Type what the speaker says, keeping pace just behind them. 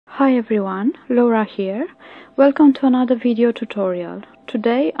Hi everyone, Laura here. Welcome to another video tutorial.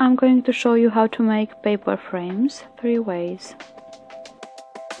 Today I'm going to show you how to make paper frames 3 ways.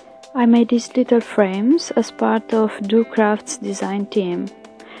 I made these little frames as part of Do Craft's design team.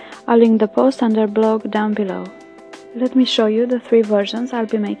 I'll link the post and their blog down below. Let me show you the 3 versions I'll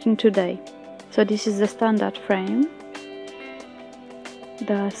be making today. So this is the standard frame.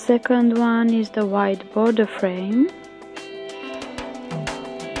 The second one is the wide border frame.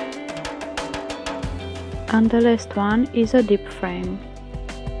 And the last one is a deep frame.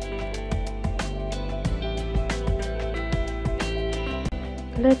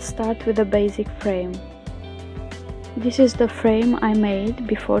 Let's start with the basic frame. This is the frame I made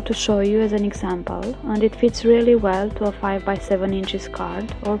before to show you as an example, and it fits really well to a 5 by 7 inches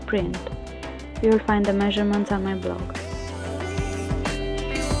card or print. You'll find the measurements on my blog.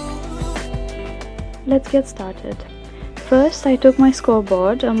 Let's get started. First, I took my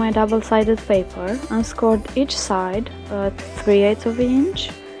scoreboard and my double-sided paper and scored each side at 3/8 of an inch,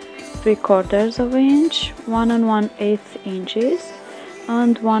 3/4 of an inch, 1 1/8 inches,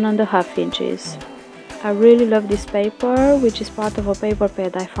 and 1 1/2 inches. I really love this paper, which is part of a paper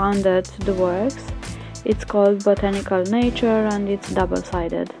pad I found at The Works. It's called Botanical Nature and it's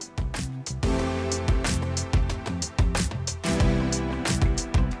double-sided.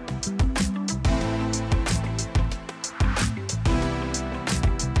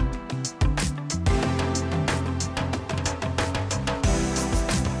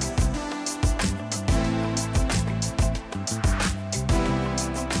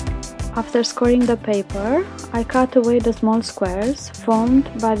 After scoring the paper, I cut away the small squares formed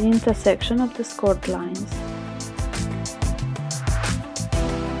by the intersection of the scored lines.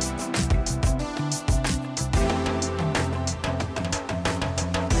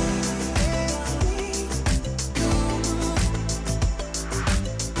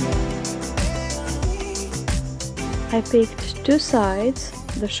 I picked 2 sides,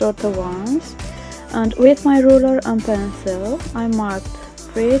 the shorter ones, and with my ruler and pencil I marked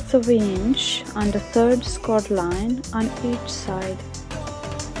 3/8 of an inch on the 3rd scored line on each side.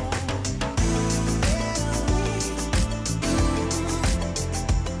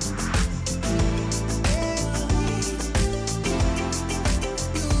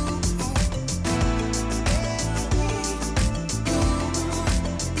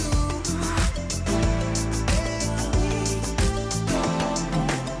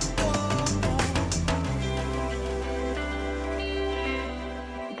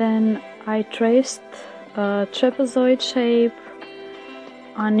 Then I traced a trapezoid shape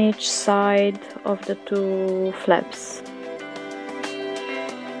on each side of the 2 flaps.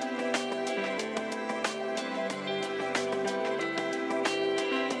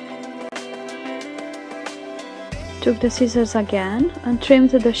 Took the scissors again and trimmed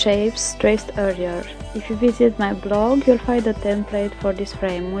the shapes traced earlier. If you visit my blog, you'll find a template for this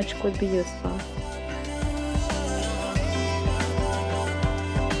frame, which could be useful.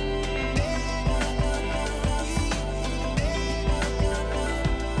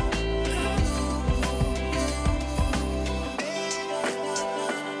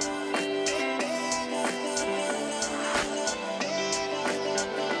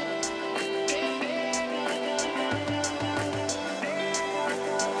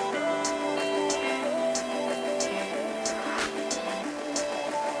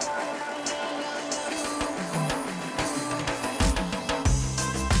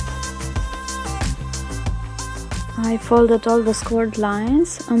 I folded all the scored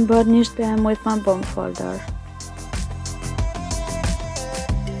lines and burnished them with my bond folder.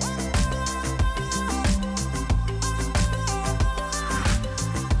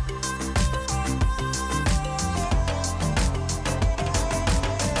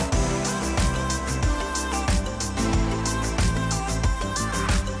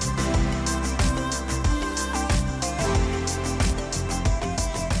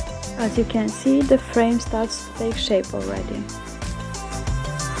 As you can see, the frame starts to take shape already.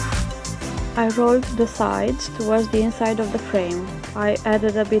 I rolled the sides towards the inside of the frame. I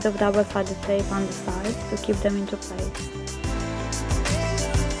added a bit of double-sided tape on the sides to keep them into place.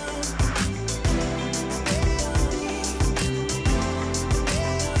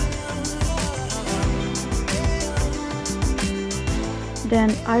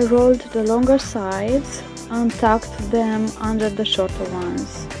 Then I rolled the longer sides and tucked them under the shorter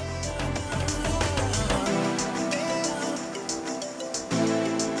ones.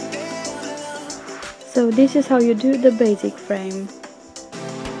 So this is how you do the basic frame.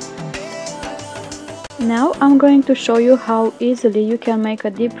 Now I'm going to show you how easily you can make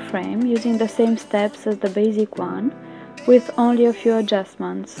a deep frame using the same steps as the basic one, with only a few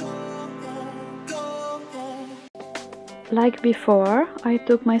adjustments. Like before, I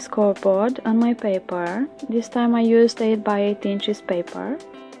took my scoreboard and my paper. This time I used 8 by 8 inches paper.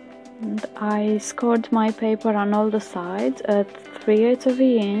 And I scored my paper on all the sides at 3/8 of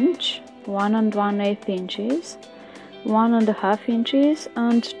an inch, 1 1/8 inches, 1 1/2 inches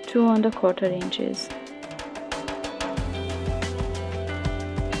and 2 1/4 inches.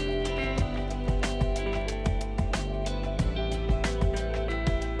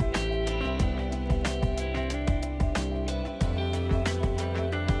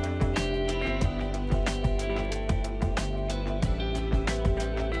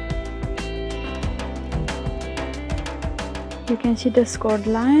 You can see the scored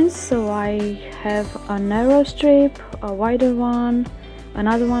lines, so I have a narrow strip, a wider one,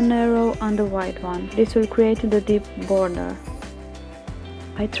 another one narrow and a wide one. This will create the deep border.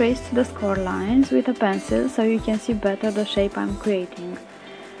 I traced the score lines with a pencil so you can see better the shape I'm creating.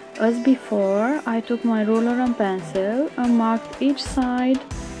 As before, I took my ruler and pencil and marked each side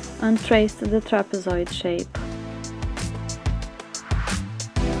and traced the trapezoid shape.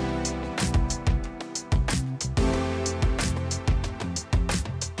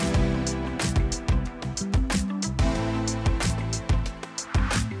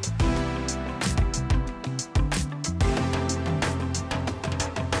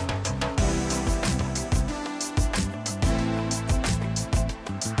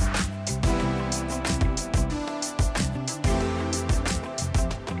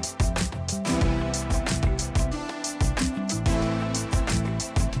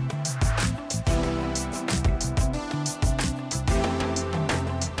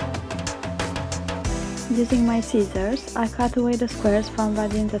 Using my scissors, I cut away the squares found by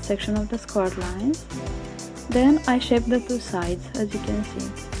the intersection of the scored lines. Then I shaped the two sides, as you can see.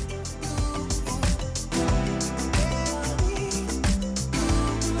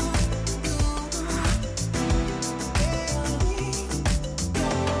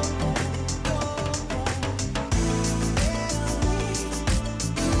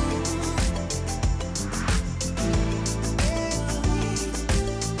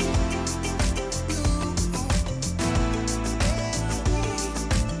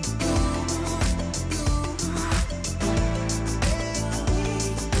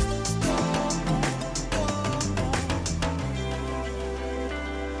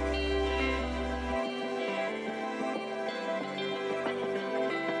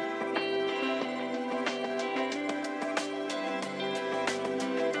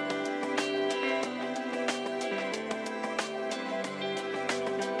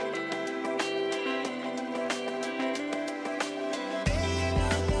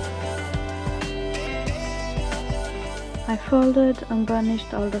 I folded and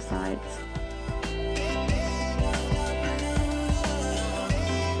burnished all the sides.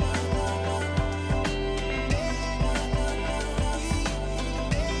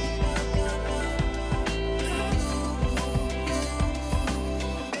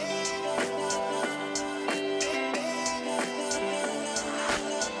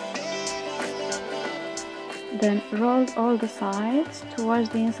 Then rolled all the sides towards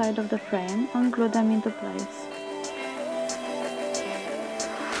the inside of the frame and glued them into place.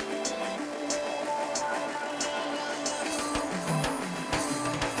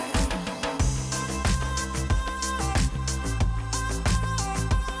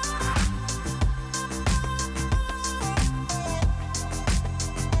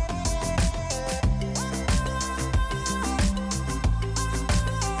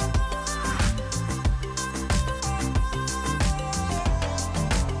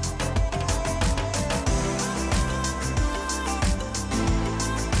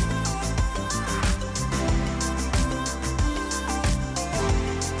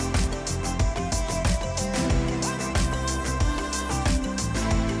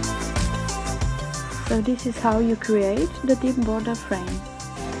 So this is how you create the deep border frame.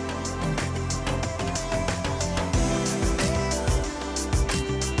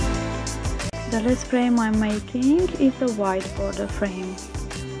 The last frame I'm making is the wide border frame.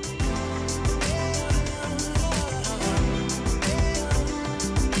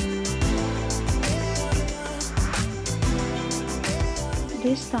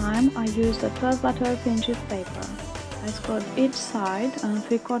 This time I used a 12 by 12 inches paper. I scored each side on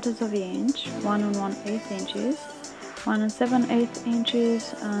 3/4 of an inch, 1 1/8 inches, 1 7/8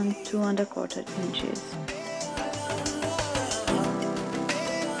 inches and 2 1/4 inches.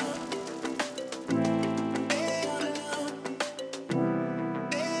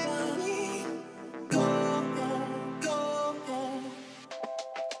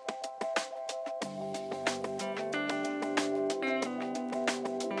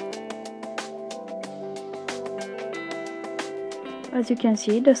 As you can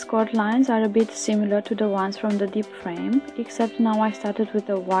see, the scored lines are a bit similar to the ones from the deep frame, except now I started with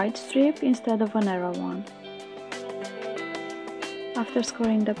a wide strip instead of a narrow one. After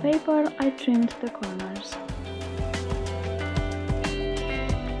scoring the paper, I trimmed the corners.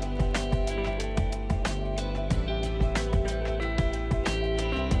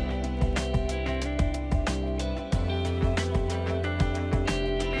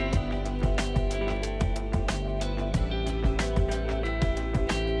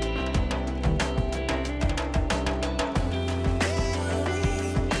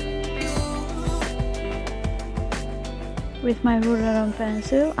 With my ruler and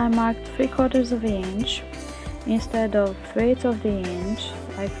pencil, I marked 3/4 of an inch instead of 3/8 of the inch,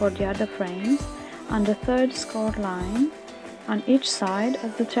 like for the other frames, on the third scored line on each side,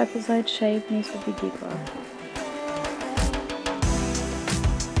 as the trapezoid shape needs to be deeper.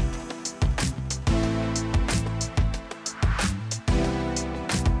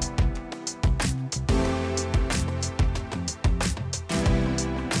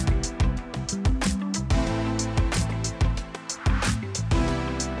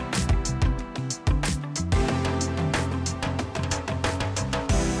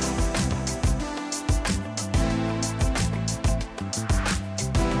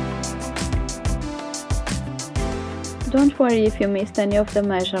 Don't worry if you missed any of the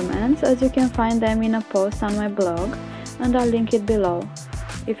measurements, as you can find them in a post on my blog, and I'll link it below.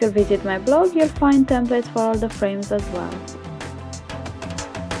 If you visit my blog, you'll find templates for all the frames as well.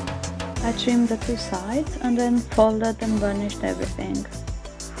 I trimmed the two sides and then folded and burnished everything.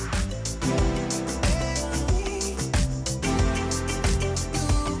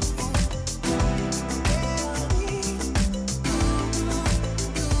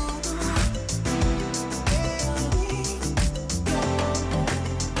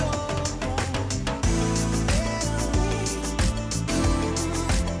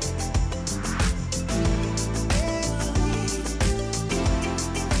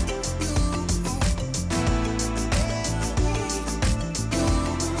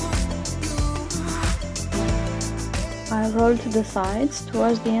 I rolled the sides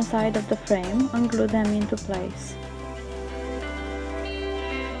towards the inside of the frame and glued them into place.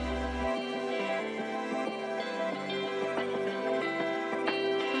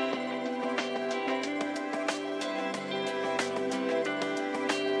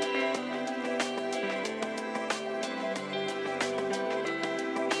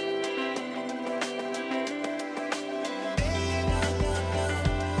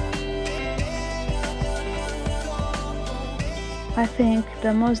 I think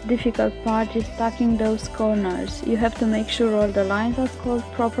the most difficult part is tucking those corners. You have to make sure all the lines are scored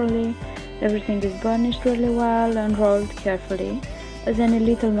properly, everything is burnished really well and rolled carefully, as any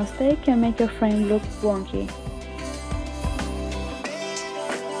little mistake can make your frame look wonky.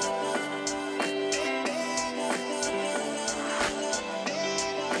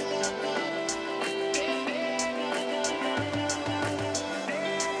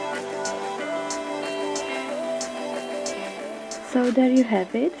 So there you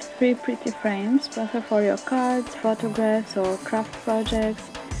have it, 3 pretty frames, perfect for your cards, photographs or craft projects,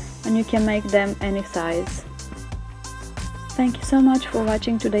 and you can make them any size. Thank you so much for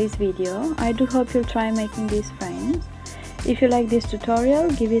watching today's video. I do hope you'll try making these frames. If you like this tutorial,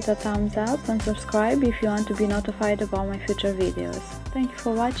 give it a thumbs up and subscribe if you want to be notified about my future videos. Thank you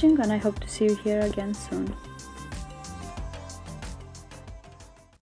for watching, and I hope to see you here again soon.